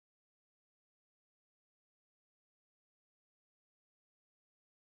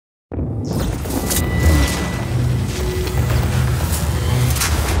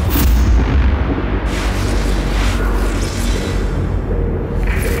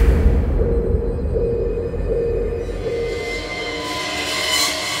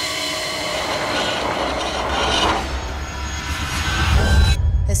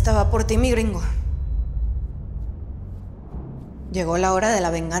ti, mi gringo. Llegó la hora de la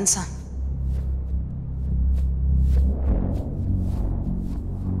venganza.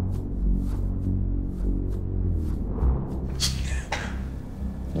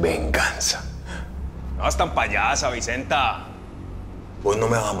 Venganza. No vas tan payasa, Vicenta. Vos no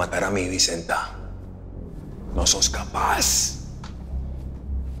me vas a matar a mí, Vicenta. No sos capaz.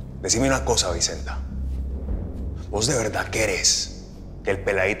 Decime una cosa, Vicenta. ¿Vos de verdad querés que el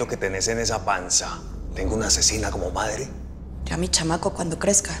peladito que tenés en esa panza tenga una asesina como madre? Ya mi chamaco, cuando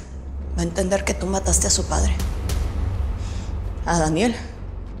crezca, va a entender que tú mataste a su padre. A Daniel.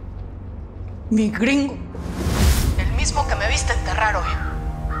 Mi gringo. El mismo que me viste enterrar hoy.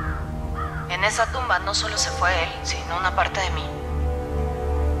 En esa tumba no solo se fue él, sino una parte de mí.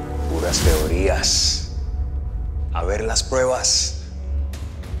 Puras teorías. A ver las pruebas.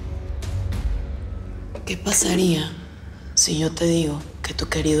 ¿Qué pasaría si yo te digo que tu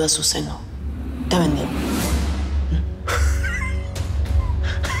querido Azuceno te vendió?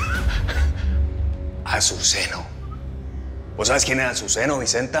 Azuceno. ¿Vos sabes quién es Azuceno,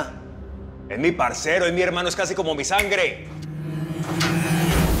 Vicenta? Es mi parcero, es mi hermano, es casi como mi sangre.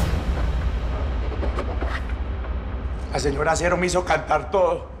 La señora Acero me hizo cantar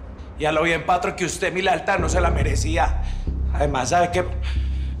todo. Y a lo bien, patro, que usted mi lealtad no se la merecía. Además, ¿sabe qué?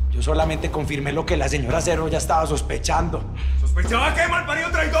 Yo solamente confirmé lo que la señora Acero ya estaba sospechando. ¿Sospechaba qué, malparido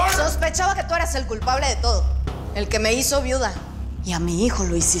traidor? Sospechaba que tú eras el culpable de todo. El que me hizo viuda. Y a mi hijo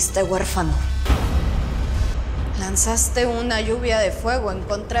lo hiciste huérfano. Lanzaste una lluvia de fuego en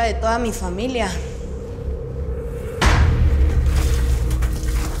contra de toda mi familia.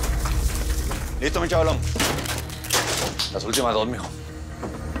 Listo, mi chavalón. Las últimas dos, mijo.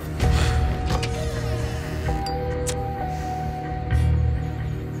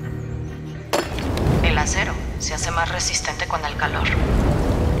 El acero se hace más resistente con el calor.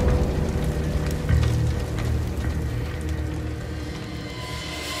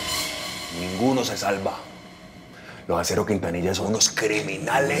 Ninguno se salva. Los Acero Quintanilla son unos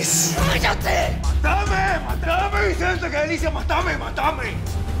criminales. ¡Cállate! ¡Matame! ¡Matame, Vicente! ¡Qué delicia! ¡Matame! ¡Matame!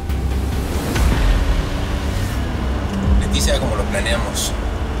 Leticia, como lo planeamos.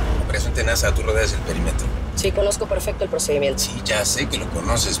 Operación Tenaza, tú rodeas el perímetro. Sí, conozco perfecto el procedimiento. Sí, ya sé que lo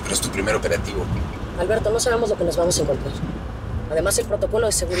conoces, pero es tu primer operativo. Alberto, no sabemos lo que nos vamos a encontrar. Además, el protocolo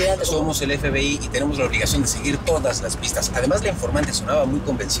de seguridad... Somos el FBI y tenemos la obligación de seguir todas las pistas. Además, la informante sonaba muy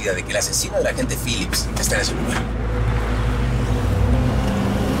convencida de que el asesino del agente Phillips está en ese lugar.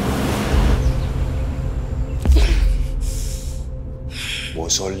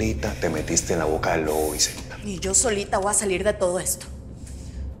 Vos solita te metiste en la boca del lobo, Vicenta. Y yo solita voy a salir de todo esto.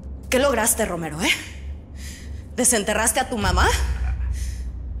 ¿Qué lograste, Romero, ¿Desenterraste a tu mamá?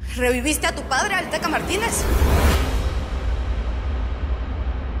 ¿Reviviste a tu padre, al Teca Martínez?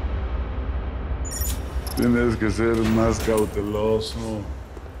 Tienes que ser más cauteloso.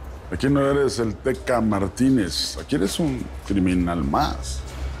 Aquí no eres el Teca Martínez. Aquí eres un criminal más.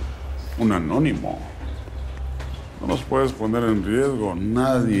 Un anónimo. No nos puedes poner en riesgo.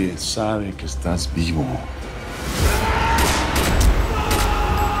 Nadie sabe que estás vivo.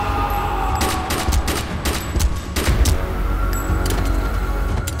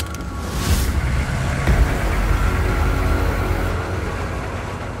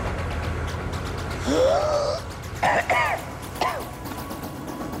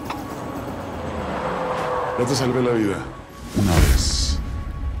 Ya te salvé la vida una vez,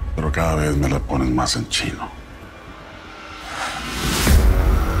 pero cada vez me la pones más en chino.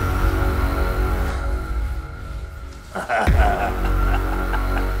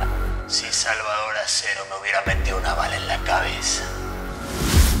 Si Salvador Acero me hubiera metido una bala en la cabeza,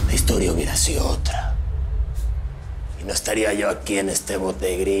 la historia hubiera sido otra. Y no estaría yo aquí en este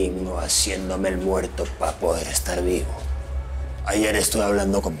bote gringo haciéndome el muerto para poder estar vivo. Ayer estuve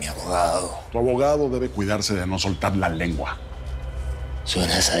hablando con mi abogado. Tu abogado debe cuidarse de no soltar la lengua.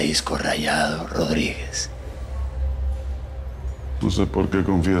 Suenas a disco rayado, Rodríguez. No sé por qué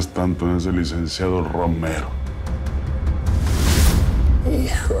confías tanto en ese licenciado Romero.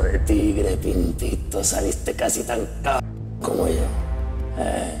 Hijo de tigre, pintito, saliste casi tan como yo.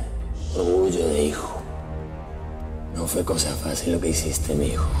 Orgullo de hijo. No fue cosa fácil lo que hiciste, mi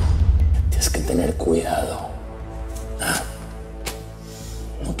hijo. Tienes que tener cuidado.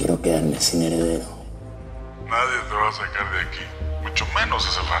 No quiero quedarme sin heredero. Nadie te va a sacar de aquí, mucho menos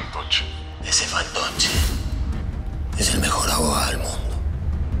ese fantoche. Ese fantoche es el mejor abogado del mundo.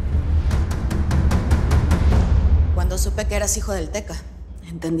 Cuando supe que eras hijo del Teca,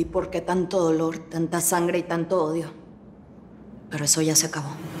 entendí por qué tanto dolor, tanta sangre y tanto odio. Pero eso ya se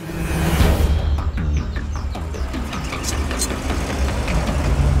acabó.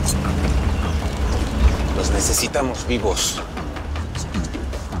 necesitamos vivos.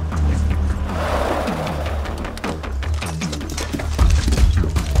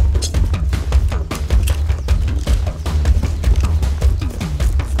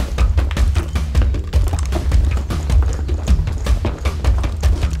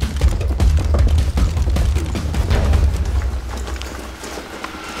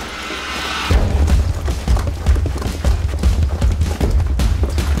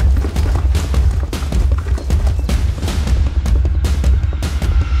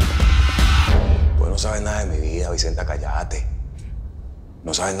 Vicenta, cállate.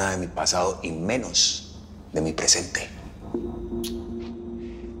 No sabes nada de mi pasado y menos de mi presente.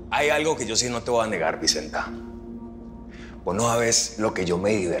 Hay algo que yo sí no te voy a negar, Vicenta. Vos no sabes lo que yo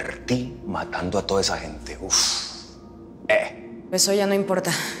me divertí matando a toda esa gente. Uf. Eso ya no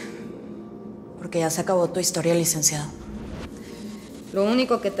importa. Porque ya se acabó tu historia, licenciado. Lo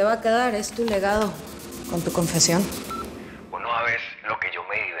único que te va a quedar es tu legado con tu confesión. Vos no sabes lo que yo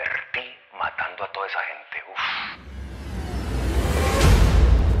me divertí matando a toda esa gente. Uf.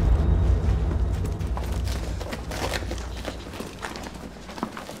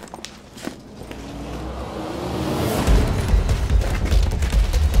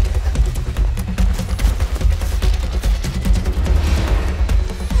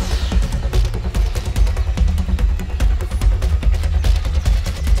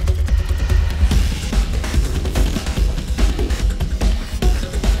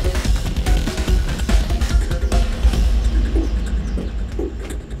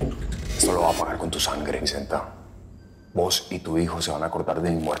 Sangre, Vicenta. Vos y tu hijo se van a acordar de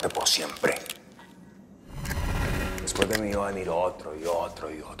mi muerte por siempre. Después de mí va a venir otro y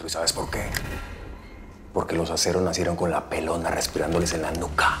otro y otro. ¿Y sabes por qué? Porque los aceros nacieron con la pelona respirándoles en la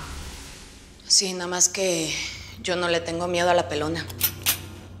nuca. Sí, nada más que yo no le tengo miedo a la pelona.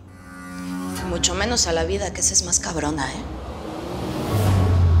 Mucho menos a la vida, que esa es más cabrona, ¿eh?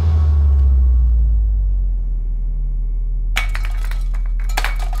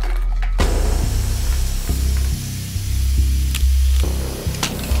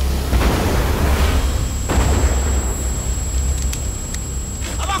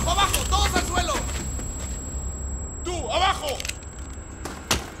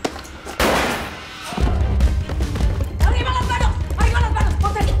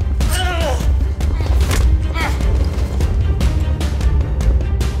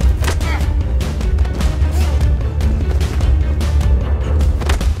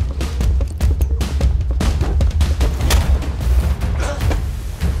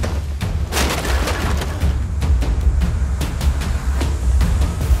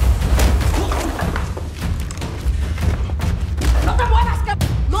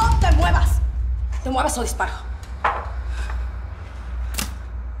 O disparo.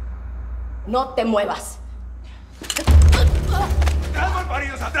 No te muevas. ¡Atrás,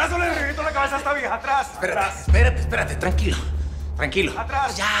 malparidos! ¡Atrás o le reviento la cabeza a esta vieja! ¡Atrás! Espérate. Tranquilo.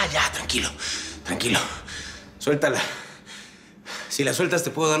 ¡Atrás! Ya, tranquilo. Suéltala. Si la sueltas, te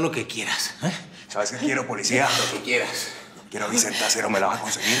puedo dar lo que quieras. ¿Eh? ¿Sabes qué quiero, policía? Lo que quieras. Quiero a Vicenta Acero. ¿Me la vas a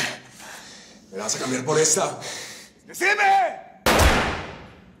conseguir? ¿Me la vas a cambiar por esta? ¡Decime!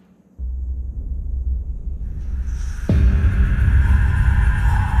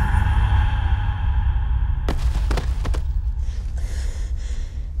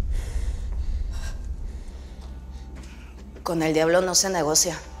 Con el diablo no se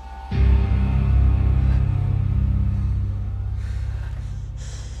negocia.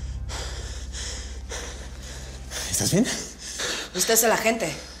 ¿Estás bien? Usted es el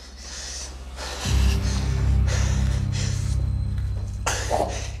agente.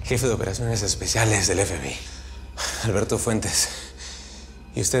 Jefe de operaciones especiales del FBI, Alberto Fuentes.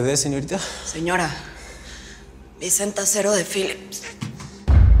 ¿Y usted es, señorita? Señora, Vicenta Acero de Phillips.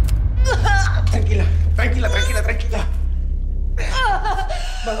 Tranquila.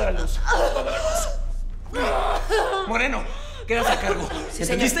 Va a dar a luz. Moreno, quedas a cargo. Sí,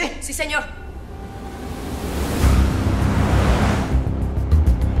 ¿Entendiste? Señor. Sí, señor.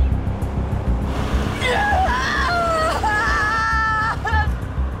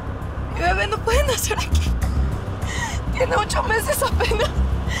 Mi bebé no puede nacer aquí. Tiene 8 meses apenas.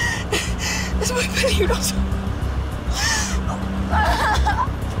 Es muy peligroso.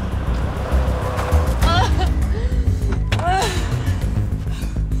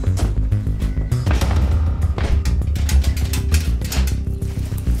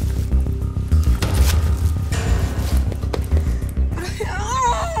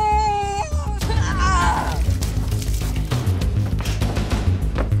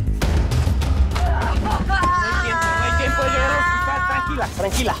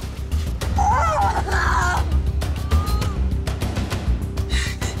 Tranquila.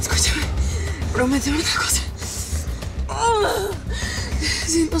 Prométeme una cosa.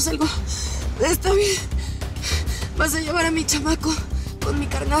 Si no salgo de esta vida, vas a llevar a mi chamaco con mi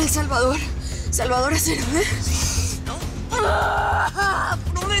carnal Salvador. Salvador Acero, ¿eh? Sí.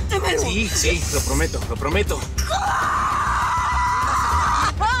 Prométemelo. Sí, lo prometo.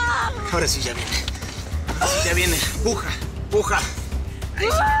 Ahora sí ya viene. Ya viene. Puja. Ahí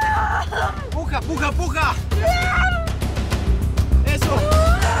sí. Puja. Eso.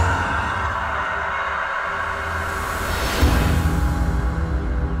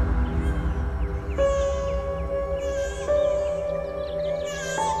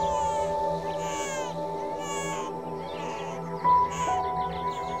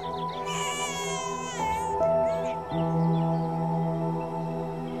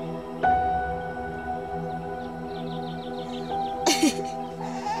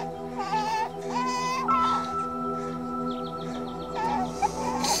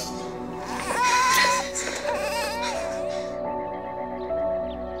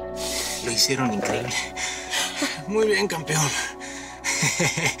 Lo hicieron increíble. Muy bien, campeón.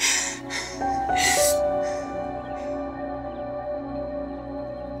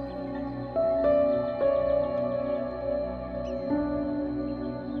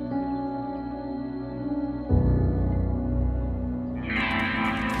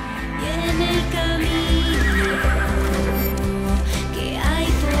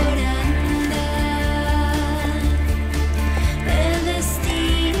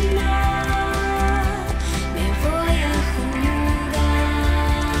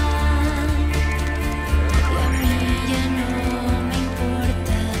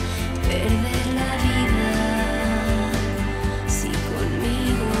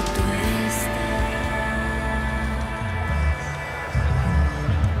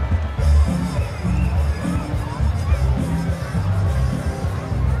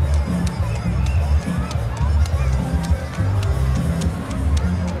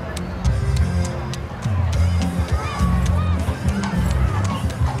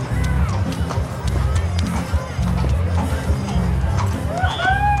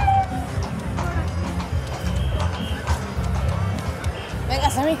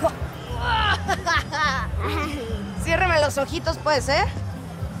 Mijo. Ciérreme los ojitos, pues, ¿eh?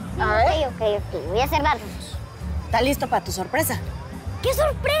 A ver. Ok. Voy a cerrarlos. ¿Estás listo para tu sorpresa? ¡Qué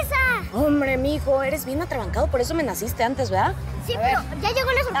sorpresa! Hombre, mijo, eres bien atrabancado, por eso me naciste antes, ¿verdad? Sí, pero ya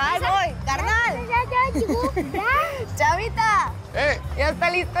llegó la sorpresa. ¡Ahí voy, carnal! Ya llegó. Ya. ¡Chavita! ¿Ya está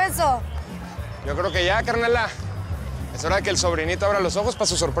listo eso? Yo creo que ya, carnala. Es hora de que el sobrinito abra los ojos para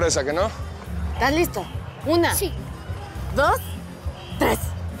su sorpresa, ¿que no? ¿Estás listo? Una. Sí. 2, 3.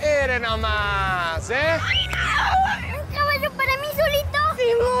 ¡Ere nomás, ¿eh? ¿Un caballo para mí solito?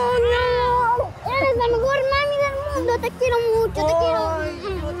 ¡Simona! Eres la mejor mami del mundo. Te quiero mucho, te quiero.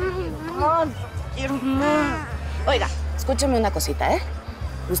 Te quiero más. Oiga, escúchame una cosita, ¿eh?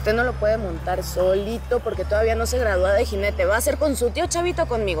 Usted no lo puede montar solito porque todavía no se gradúa de jinete. Va a ser con su tío Chavito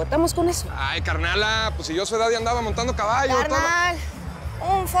conmigo. ¿Estamos con eso? Ay, carnala, pues si yo a su edad ya andaba montando caballo. Carnal,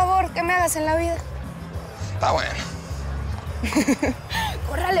 un favor que me hagas en la vida. Está bueno.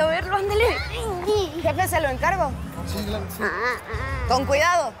 Córrale a verlo, ándele. Jefe, se lo encargo. Sí, claro, sí. Con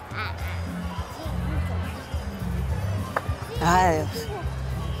cuidado. Ay, Dios.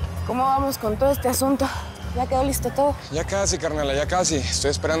 ¿Cómo vamos con todo este asunto? ¿Ya quedó listo todo? Ya casi, carnala, ya casi. Estoy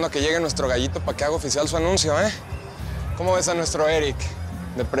esperando a que llegue nuestro gallito para que haga oficial su anuncio, ¿eh? ¿Cómo ves a nuestro Eric?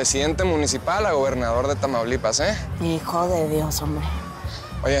 De presidente municipal a gobernador de Tamaulipas, ¿eh? Hijo de Dios, hombre.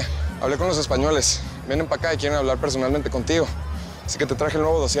 Oye, hablé con los españoles. Vienen para acá y quieren hablar personalmente contigo. Así que te traje el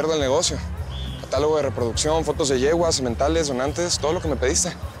nuevo dossier del negocio. Catálogo de reproducción, fotos de yeguas, sementales, donantes, todo lo que me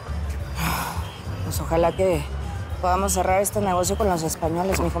pediste. Pues ojalá que podamos cerrar este negocio con los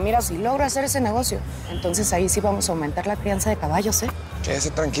españoles. Me dijo, mira, si logro hacer ese negocio, entonces ahí sí vamos a aumentar la crianza de caballos, ¿eh? Quédese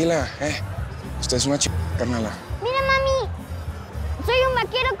tranquila, Usted es una carnala. Mira, mami. Soy un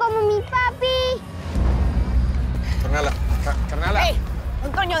vaquero como mi papi. Carnala, carnala. ¡Ey!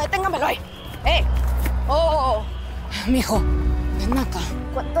 Antonio, deténgamelo ahí. ¡Oh! Mijo, ven acá.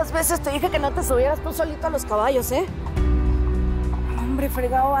 ¿Cuántas veces te dije que no te subieras tú solito a los caballos, Hombre,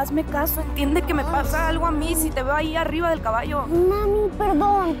 fregado, hazme caso. Entiende que me pasa algo a mí si te veo ahí arriba del caballo. Mami,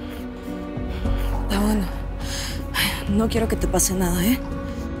 perdón. Está bueno. No quiero que te pase nada,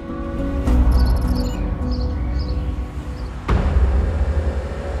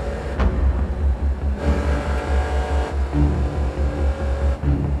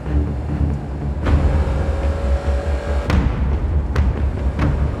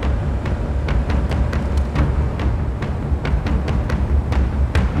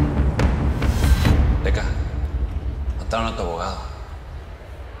 Teca, mataron a tu abogado.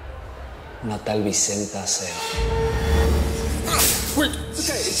 Una tal Vicenta Acero. Wait,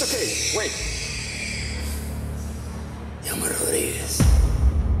 it's okay, wait. Llama a Rodríguez.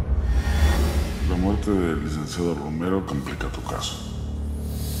 La muerte del licenciado Romero complica tu caso.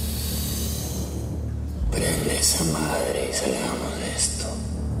 Prende esa madre y salgamos de esto.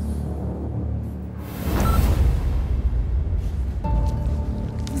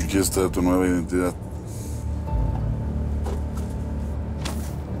 Aquí está tu nueva identidad.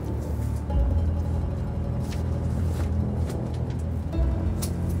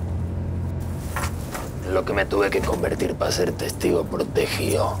 En lo que me tuve que convertir para ser testigo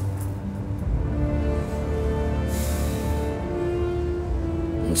protegido.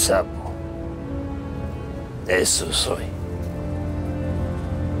 Un sapo. Eso soy.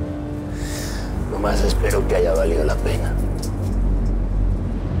 Nomás espero que haya valido la pena.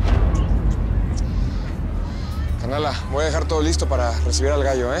 Canala, voy a dejar todo listo para recibir al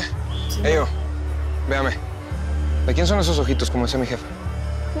gallo, ¿eh? Sí. Ello, véame. ¿De quién son esos ojitos, como decía mi jefe?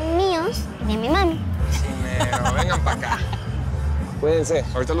 Míos y de mi mami. Pero vengan para acá. Cuídense,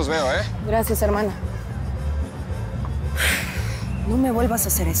 ahorita los veo, ¿eh? Gracias, hermana. No me vuelvas a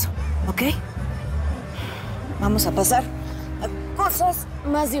hacer eso, ¿ok? Vamos a pasar a cosas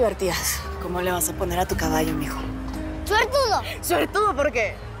más divertidas. ¿Cómo le vas a poner a tu caballo, mijo? ¡Suertudo! ¿Suertudo por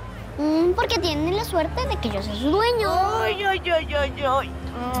qué? Porque tiene la suerte de que yo soy su dueño. ¡Ay, ay, ay, ay, ay!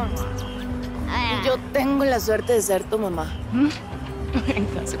 Y yo tengo la suerte de ser tu mamá.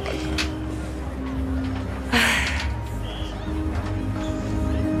 Venga, se pasa.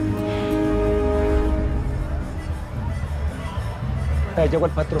 Llegó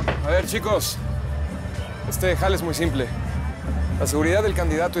el patrón. A ver, chicos. Este jale es muy simple. La seguridad del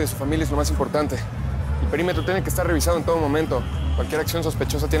candidato y de su familia es lo más importante. El perímetro tiene que estar revisado en todo momento. Cualquier acción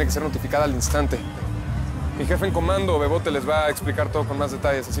sospechosa tiene que ser notificada al instante. Mi jefe en comando, Bebote, les va a explicar todo con más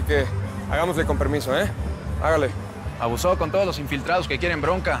detalles, así que hagámosle con permiso, ¿eh? Hágale. Abusó con todos los infiltrados que quieren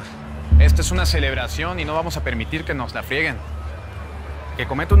bronca. Esto es una celebración y no vamos a permitir que nos la frieguen. El que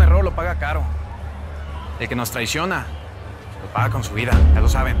comete un error lo paga caro. El que nos traiciona lo paga con su vida, ya lo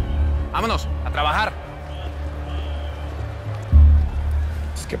saben. ¡Vámonos, a trabajar!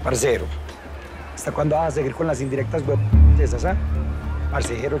 Es que, parcero, ¿hasta cuándo vas a seguir con las indirectas web esas, ah?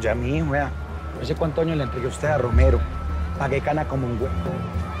 Parcero, ya mi hijo, ya. No sé cuántos años le entregué a usted a Romero. Pagué cana como un huevo.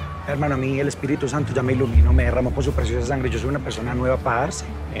 Hermano, a mí el Espíritu Santo ya me iluminó, me derramó con su preciosa sangre. Yo soy una persona nueva para darse.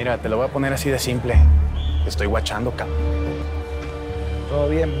 Mira, te lo voy a poner así de simple. Te estoy guachando, cabrón. Todo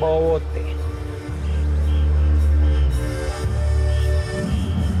bien, bobote.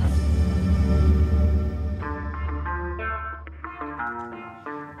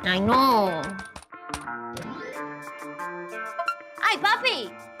 Ay, no. Ay,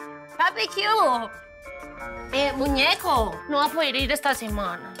 papi. Papi, ¿qué hubo? Muñeco, no va a poder ir esta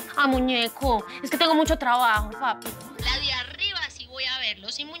semana. Ah, muñeco, es que tengo mucho trabajo, papi. La de arriba sí voy a verlo,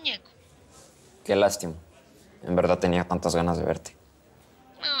 sí, muñeco. Qué lástima. En verdad tenía tantas ganas de verte.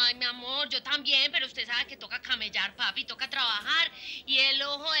 Ay, mi amor, yo también, pero usted sabe que toca camellar, papi, toca trabajar. Y el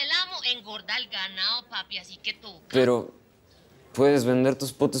ojo del amo engorda el ganado, papi, así que toca. Pero puedes vender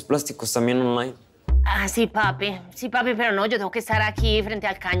tus potes plásticos también online. Ah, sí, papi, pero no, yo tengo que estar aquí frente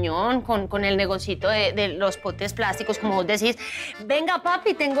al cañón con el negocito de los potes plásticos, como vos decís. Venga,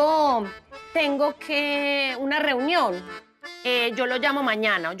 papi, tengo que una reunión. Yo lo llamo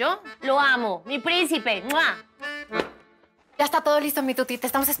mañana, ¿oyó? Lo amo, mi príncipe. ¡Mua! Ya está todo listo, mi tuti, te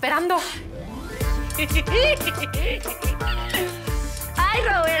estamos esperando. Ay,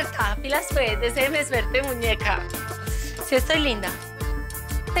 Roberta, pilas pues, deséeme suerte, muñeca. Sí, estoy linda.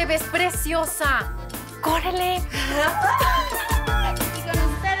 Te ves preciosa. ¡Córrele! Y con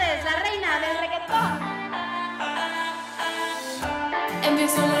ustedes, la reina del reggaetón.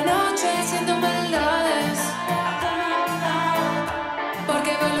 Empiezo la noche haciendo maldades,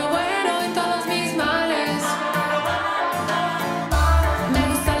 porque veo lo bueno en todos mis males. Me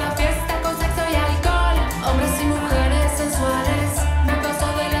gusta la fiesta con sexo y alcohol, hombres y mujeres sensuales. Me paso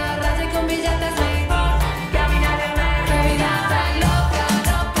de la raya y con billetes mejor. Y a mí nadie me vida tan loca,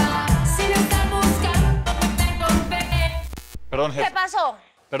 loca, sin estar buscando me encontré. Perdón, jefe. ¿Qué pasó?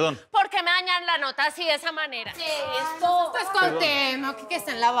 Perdón. ¿Por qué me dañan la nota así de esa manera? Sí, esto... Pues contemos que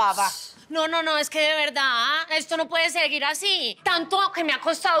está en la baba. No, es que de verdad, esto no puede seguir así. Tanto que me ha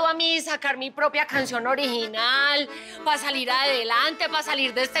costado a mí sacar mi propia canción original, para salir adelante, para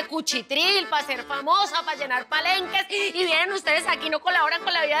salir de este cuchitril, para ser famosa, para llenar palenques. Y vienen ustedes aquí, no colaboran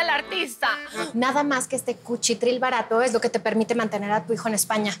con la vida del artista. Nada más que este cuchitril barato es lo que te permite mantener a tu hijo en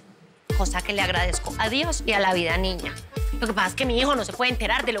España. cosa que le agradezco a Dios y a la vida niña. Lo que pasa es que mi hijo no se puede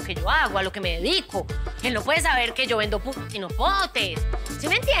enterar de lo que yo hago, a lo que me dedico. Él no puede saber que yo vendo putas y no potes. ¿Sí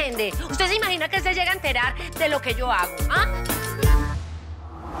me entiende? ¿Usted se imagina que se llega a enterar de lo que yo hago? ¿Ah?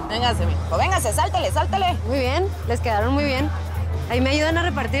 Véngase, mijo. Véngase, sáltale, sáltale. Muy bien, les quedaron muy bien. Ahí me ayudan a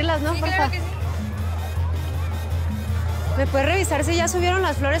repartirlas, ¿no? Sí, Porfa. claro que sí. ¿Me puedes revisar si ya subieron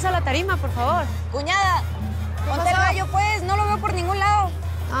las flores a la tarima, por favor? Cuñada, ponte el gallo, pues. No lo veo por ningún lado.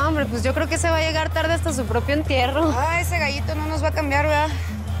 Ah, hombre, pues yo creo que se va a llegar tarde hasta su propio entierro. Ah, ese gallito no nos va a cambiar, ¿verdad?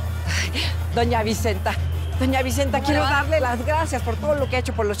 Doña Vicenta, quiero darle las gracias por todo lo que ha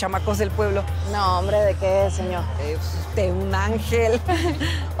hecho por los chamacos del pueblo. No, hombre, ¿de qué, señor? Usted un ángel.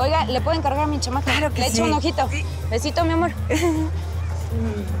 Oiga, ¿le puedo encargar a mi chamaca? Claro que Le echo sí. un ojito. Sí. Besito, mi amor.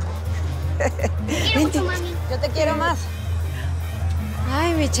 Quiero mucho, mami. Yo te quiero más.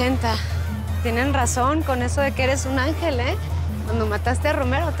 Ay, Vicenta, tienen razón con eso de que eres un ángel, ¿eh? Cuando mataste a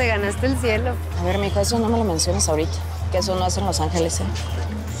Romero, te ganaste el cielo. A ver, mijo, eso no me lo menciones ahorita. Que eso no hacen los ángeles, ¿eh?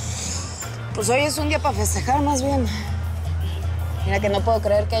 Pues hoy es un día para festejar, más bien. Mira que no puedo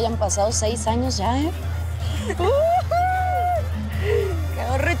creer que hayan pasado 6 años ya, ¿eh?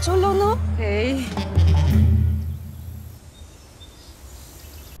 Quedó re chulo, ¿no? Hey.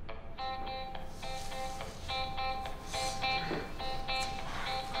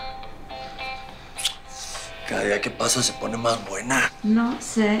 Cada día que pasa se pone más buena. No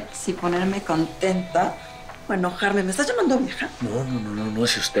sé si ponerme contenta o enojarme. ¿Me estás llamando vieja? No,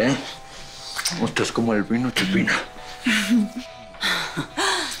 es usted. Usted es como el vino chupina.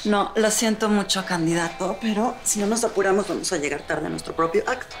 No, lo siento mucho, candidato, pero si no nos apuramos vamos a llegar tarde a nuestro propio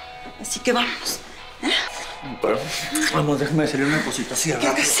acto. Así que vamos. Pero, vamos, déjeme decirle una cosita así. ¿Qué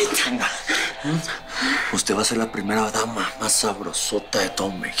cosita? Venga. Usted va a ser la primera dama más sabrosota de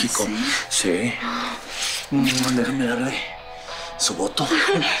todo México. Sí. Déjeme darle su voto.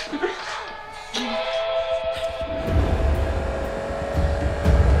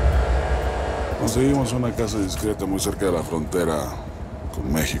 Conseguimos una casa discreta muy cerca de la frontera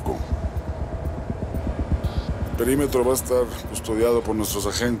con México. El perímetro va a estar custodiado por nuestros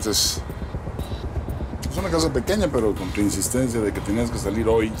agentes. Es una casa pequeña, pero con tu insistencia de que tenías que salir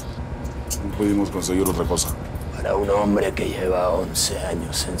hoy, no pudimos conseguir otra cosa. Para un hombre que lleva 11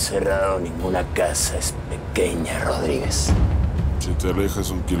 años encerrado, ninguna casa es pequeña, Rodríguez. Si te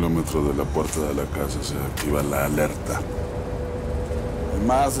alejas 1 kilómetro de la puerta de la casa, se activa la alerta.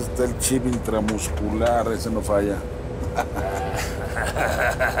 Además está el chip intramuscular, ese no falla.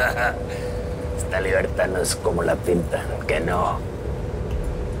 Esta libertad no es como la pintan, que no.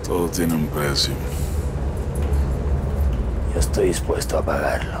 Todo tiene un precio. Yo estoy dispuesto a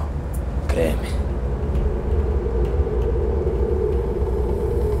pagarlo, créeme.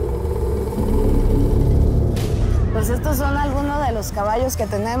 Pues estos son algunos de los caballos que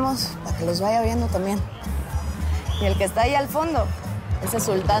tenemos, para que los vaya viendo también. Y el que está ahí al fondo, ese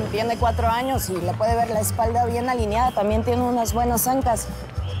sultán, tiene 4 años y le puede ver la espalda bien alineada, también tiene unas buenas ancas.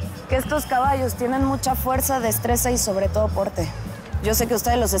 Que estos caballos tienen mucha fuerza, destreza y sobre todo porte. Yo sé que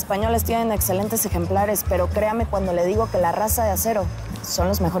ustedes los españoles tienen excelentes ejemplares, pero créame cuando le digo que la raza de acero son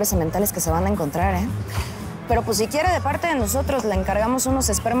los mejores sementales que se van a encontrar, ¿eh? Pero pues si quiere, de parte de nosotros, le encargamos unos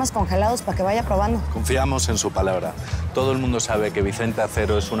espermas congelados para que vaya probando. Confiamos en su palabra. Todo el mundo sabe que Vicenta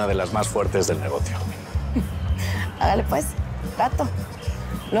Acero es una de las más fuertes del negocio. Hágale pues, trato.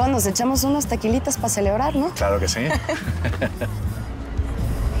 Luego nos echamos unos tequilitas para celebrar, ¿no? Claro que sí.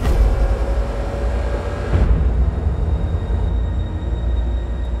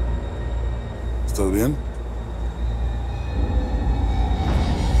 ¿Estás bien?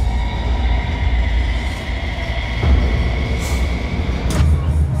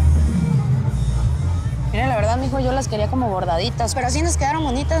 Mira, la verdad, mijo, yo las quería como bordaditas, pero así nos quedaron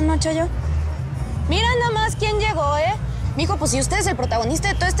bonitas, ¿no, Chayo? Mira nada más quién llegó, ¿eh? Mijo, pues si usted es el protagonista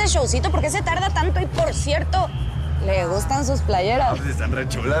de todo este showcito, ¿por qué se tarda tanto? Y por cierto, le gustan sus playeras. Pues están re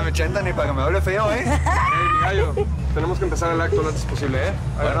chulas, Vicenta, ni para que me hable feo, ¿eh? Gallo, tenemos que empezar el acto lo antes posible, ¿eh?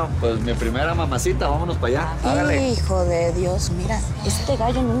 Bueno, pues mi primera mamacita, vámonos para allá. Hágale. Hijo de Dios, mira, este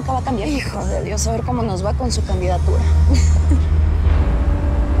gallo nunca va a cambiar. Hijo de Dios, a ver cómo nos va con su candidatura.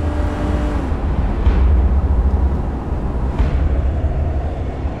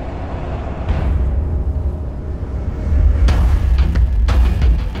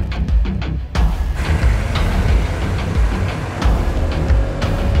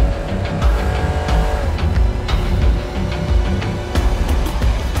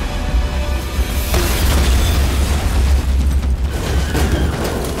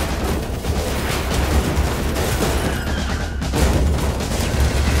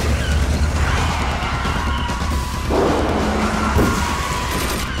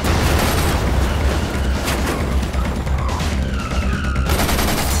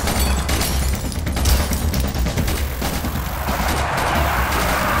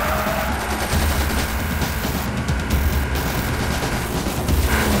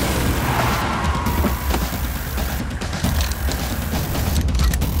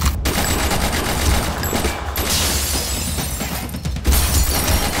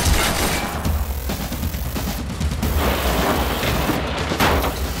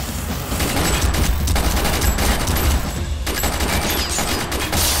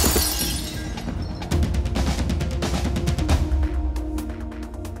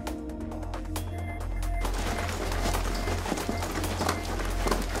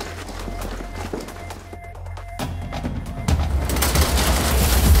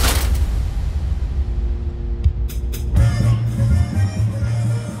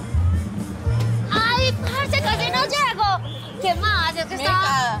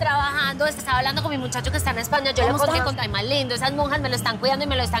 estaba trabajando, estaba hablando con mi muchacho que está en España. Yo le conté encontré más lindo. Esas monjas me lo están cuidando y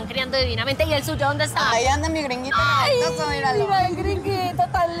me lo están criando divinamente. ¿Y el suyo dónde está? Ahí anda mi gringuito. Ay, Míralo. mira el gringuito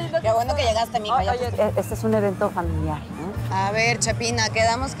tan lindo. Qué bueno que llegaste, mija. Oye, este es un evento familiar, ¿no? A ver, Chapina,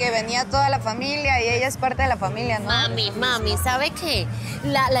 quedamos que venía toda la familia y ella es parte de la familia, ¿no? Mami, ¿sabe qué?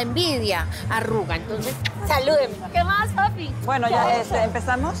 La envidia arruga, entonces salúdeme. ¿Qué más, papi? Bueno, ya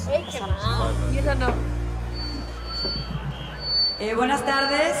 ¿empezamos? Ey, ¿qué más? Y eso no. Buenas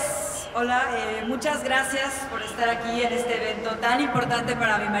tardes. Hola, muchas gracias por estar aquí en este evento tan importante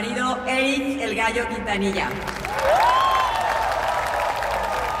para mi marido, Eric el Gallo Quintanilla.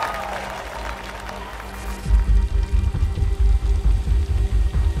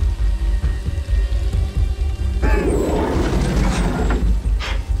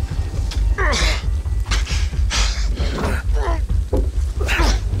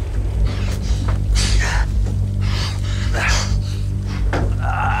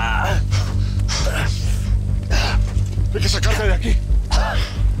 Hay que sacarte de aquí.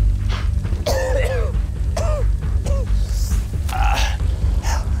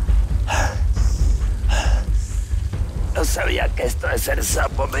 No sabía que esto de ser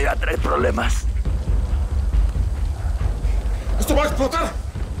sapo me iba a traer problemas. ¡Esto va a explotar!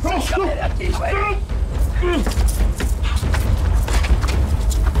 ¡Vamos! Sácame de aquí, güey.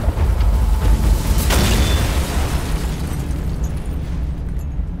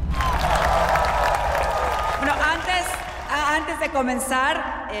 Bueno, antes de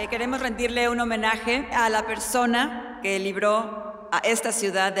comenzar, queremos rendirle un homenaje a la persona que libró a esta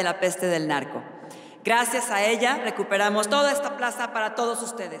ciudad de la peste del narco. Gracias a ella recuperamos toda esta plaza para todos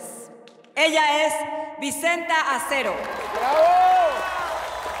ustedes. Ella es Vicenta Acero. ¡Bravo!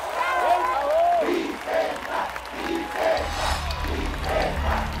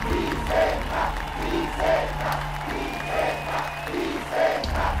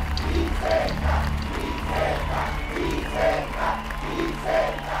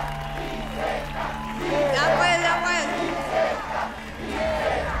 Ya pues.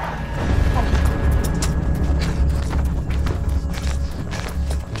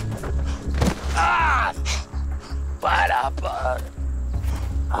 ¡Ah! Para.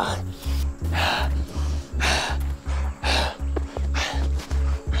 Ay.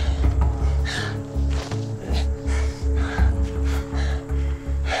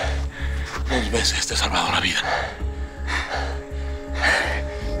 Dos veces te he salvado la vida.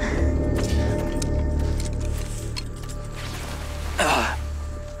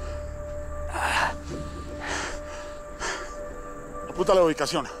 Apunta la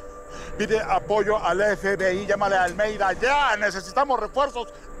ubicación. Pide apoyo al FBI. Llámale a Almeida. ¡Ya! Necesitamos refuerzos.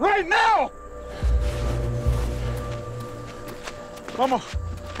 ¡Right now! Vamos,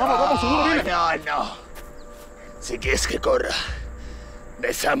 seguro viene. No. Si quieres que corra,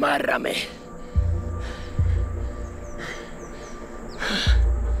 desamárrame.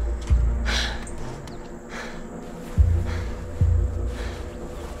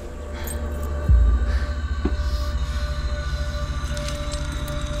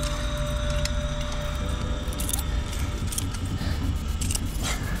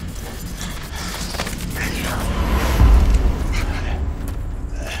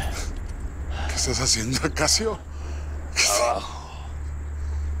 ¿Qué estás haciendo, Casio? Abajo.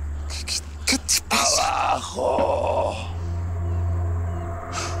 ¿Qué te pasa? Abajo.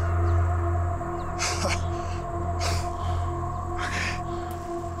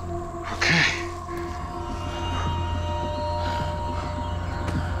 Ok.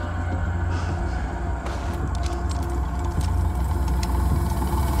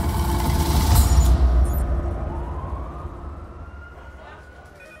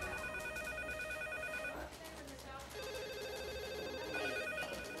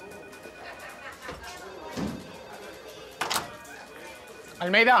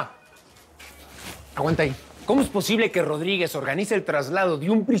 Almeida, aguanta ahí. ¿Cómo es posible que Rodríguez organice el traslado de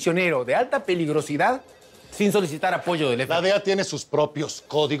un prisionero de alta peligrosidad sin solicitar apoyo del FBI? La DEA tiene sus propios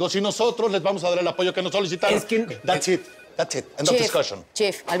códigos y nosotros les vamos a dar el apoyo que nos solicitaron. Es que... That's it. End of discussion.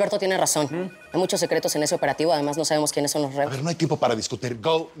 Chief, Alberto tiene razón. Hay muchos secretos en ese operativo. Además, no sabemos quiénes son los A reos. ver, no hay tiempo para discutir.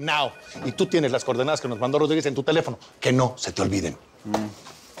 Go now. Y tú tienes las coordenadas que nos mandó Rodríguez en tu teléfono. Que no se te olviden.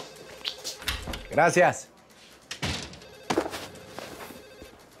 Gracias.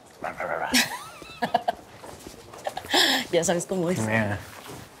 Ya sabes cómo es. Ya,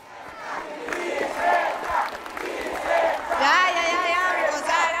 amigos,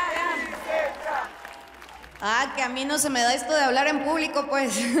 ya. Ah, que a mí no se me da esto de hablar en público,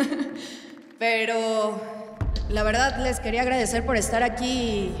 pues. Pero la verdad les quería agradecer por estar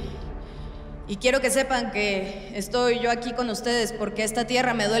aquí Y quiero que sepan que estoy yo aquí con ustedes porque esta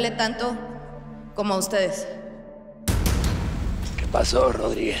tierra me duele tanto como a ustedes. ¿Qué pasó,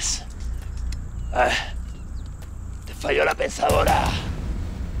 Rodríguez? Te falló la pensadora.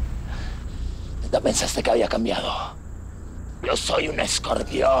 ¿Neta pensaste que había cambiado? Yo soy un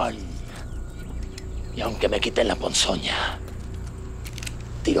escorpión. Y aunque me quiten la ponzoña,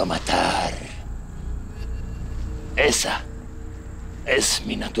 tiro a matar. Esa es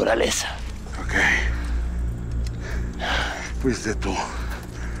mi naturaleza. Ok. Fuiste tú.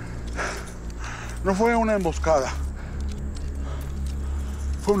 No fue una emboscada.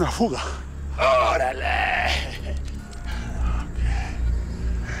 Fue una fuga. ¡Órale!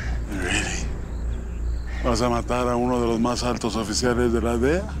 Really? ¿Vas a matar a uno de los más altos oficiales de la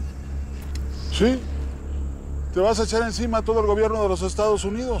DEA? ¿Sí? ¿Te vas a echar encima a todo el gobierno de los Estados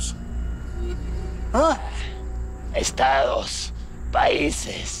Unidos? ¿Ah? Estados,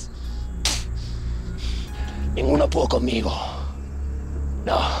 países. Ninguno pudo conmigo.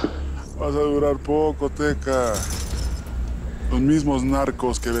 No. Vas a durar poco, Teca. Los mismos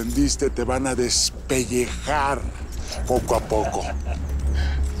narcos que vendiste te van a despellejar poco a poco.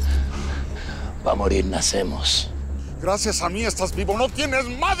 Va a morir, nacemos. Gracias a mí estás vivo. ¡No tienes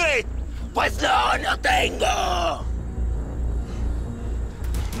madre! Pues no, no tengo.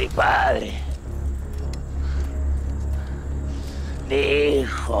 Mi padre. Ni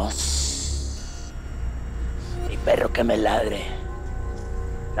hijos. Ni perro que me ladre.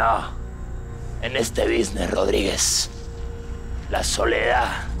 No. En este business, Rodríguez, la soledad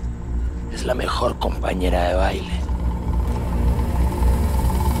es la mejor compañera de baile.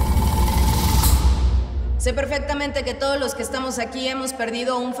 Sé perfectamente que todos los que estamos aquí hemos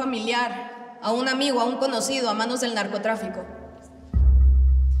perdido a un familiar, a un amigo, a un conocido a manos del narcotráfico.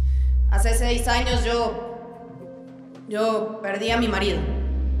 Hace 6 años yo perdí a mi marido,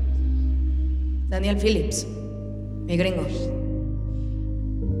 Daniel Phillips, mi gringo.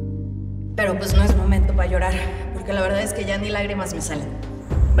 Pero pues no es momento para llorar, porque la verdad es que ya ni lágrimas me salen.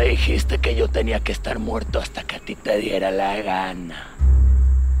 Me dijiste que yo tenía que estar muerto hasta que a ti te diera la gana.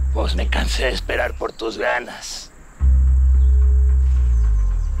 Pues me cansé de esperar por tus ganas.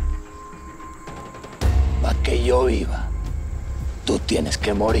 Para que yo viva, tú tienes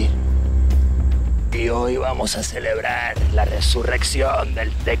que morir. Y hoy vamos a celebrar la resurrección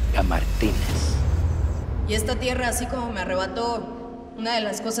del Teca Martínez. Y esta tierra, así como me arrebató una de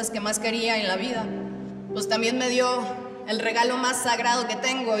las cosas que más quería en la vida, pues también me dio el regalo más sagrado que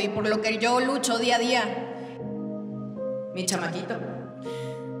tengo y por lo que yo lucho día a día. Mi chamaquito.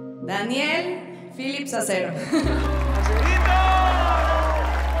 Daniel Phillips Acero. Te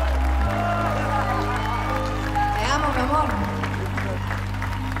amo, mi amor.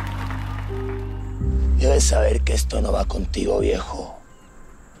 Debes saber que esto no va contigo, viejo.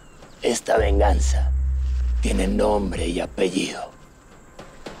 Esta venganza tiene nombre y apellido.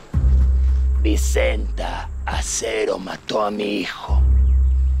 Vicenta Acero mató a mi hijo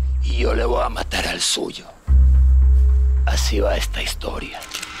y yo le voy a matar al suyo. Así va esta historia.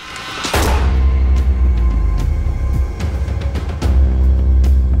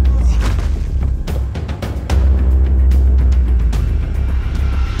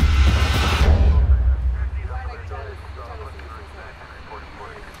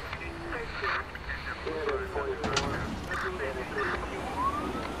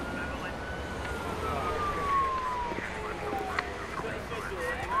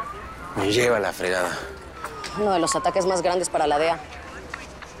 Me lleva la fregada. Uno de los ataques más grandes para la DEA.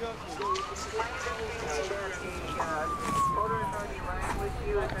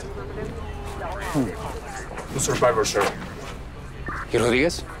 Survivor, sir. ¿Y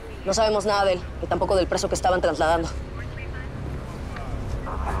Rodríguez? No sabemos nada de él, y tampoco del preso que estaban trasladando.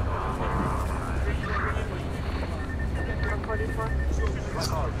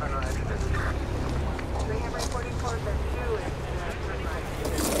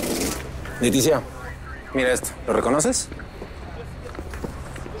 Leticia, mira esto. ¿Lo reconoces?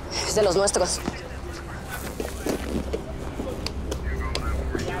 Es de los nuestros.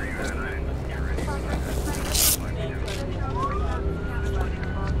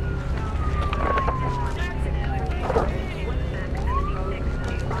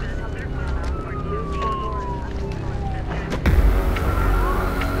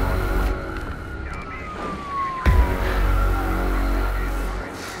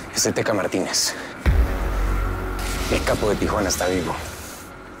 Es el Teca Martínez. El capo de Tijuana está vivo.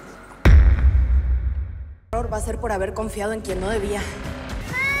 Va a ser por haber confiado en quien no debía.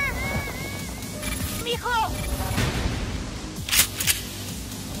 ¡Mijo!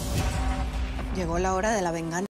 Llegó la hora de la venganza.